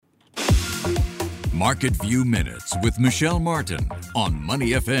Market View Minutes with Michelle Martin on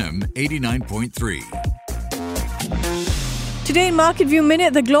Money FM 89.3. Today in Market View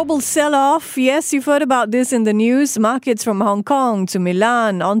Minute, the global sell-off. Yes, you've heard about this in the news. Markets from Hong Kong to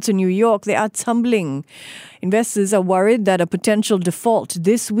Milan on to New York, they are tumbling. Investors are worried that a potential default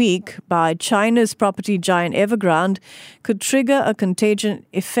this week by China's property giant Evergrande could trigger a contagion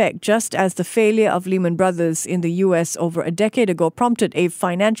effect, just as the failure of Lehman Brothers in the US over a decade ago prompted a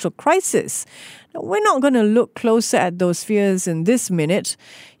financial crisis. Now, we're not going to look closer at those fears in this minute.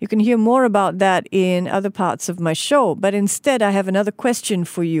 You can hear more about that in other parts of my show. But instead, I have another question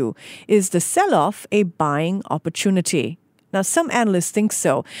for you. Is the sell-off a buying opportunity? Now, some analysts think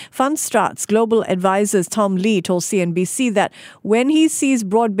so. Fundstrat's global advisor Tom Lee told CNBC that when he sees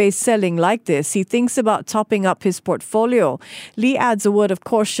broad-based selling like this, he thinks about topping up his portfolio. Lee adds a word of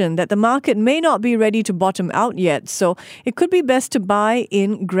caution that the market may not be ready to bottom out yet, so it could be best to buy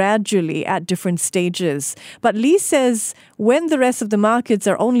in gradually at different stages. But Lee says when the rest of the markets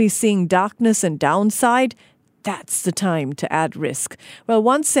are only seeing darkness and downside, that's the time to add risk. Well,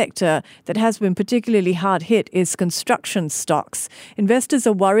 one sector that has been particularly hard hit is construction stocks. Investors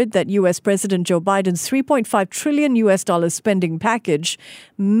are worried that US President Joe Biden's $3.5 trillion spending package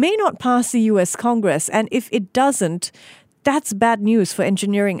may not pass the US Congress. And if it doesn't, that's bad news for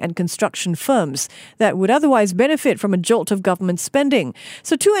engineering and construction firms that would otherwise benefit from a jolt of government spending.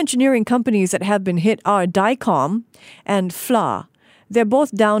 So two engineering companies that have been hit are Dycom and FLA. They're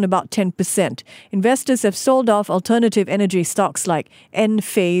both down about 10%. Investors have sold off alternative energy stocks like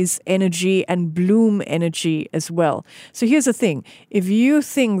Enphase Energy and Bloom Energy as well. So here's the thing. If you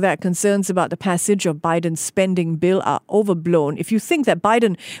think that concerns about the passage of Biden's spending bill are overblown, if you think that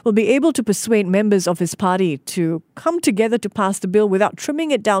Biden will be able to persuade members of his party to come together to pass the bill without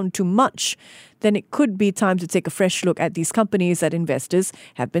trimming it down too much, then it could be time to take a fresh look at these companies that investors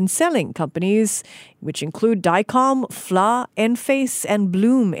have been selling. Companies which include Dycom, FLA, Enphase, and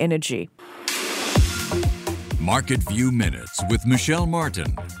Bloom Energy. Market View Minutes with Michelle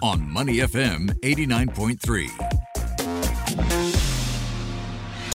Martin on Money FM 89.3.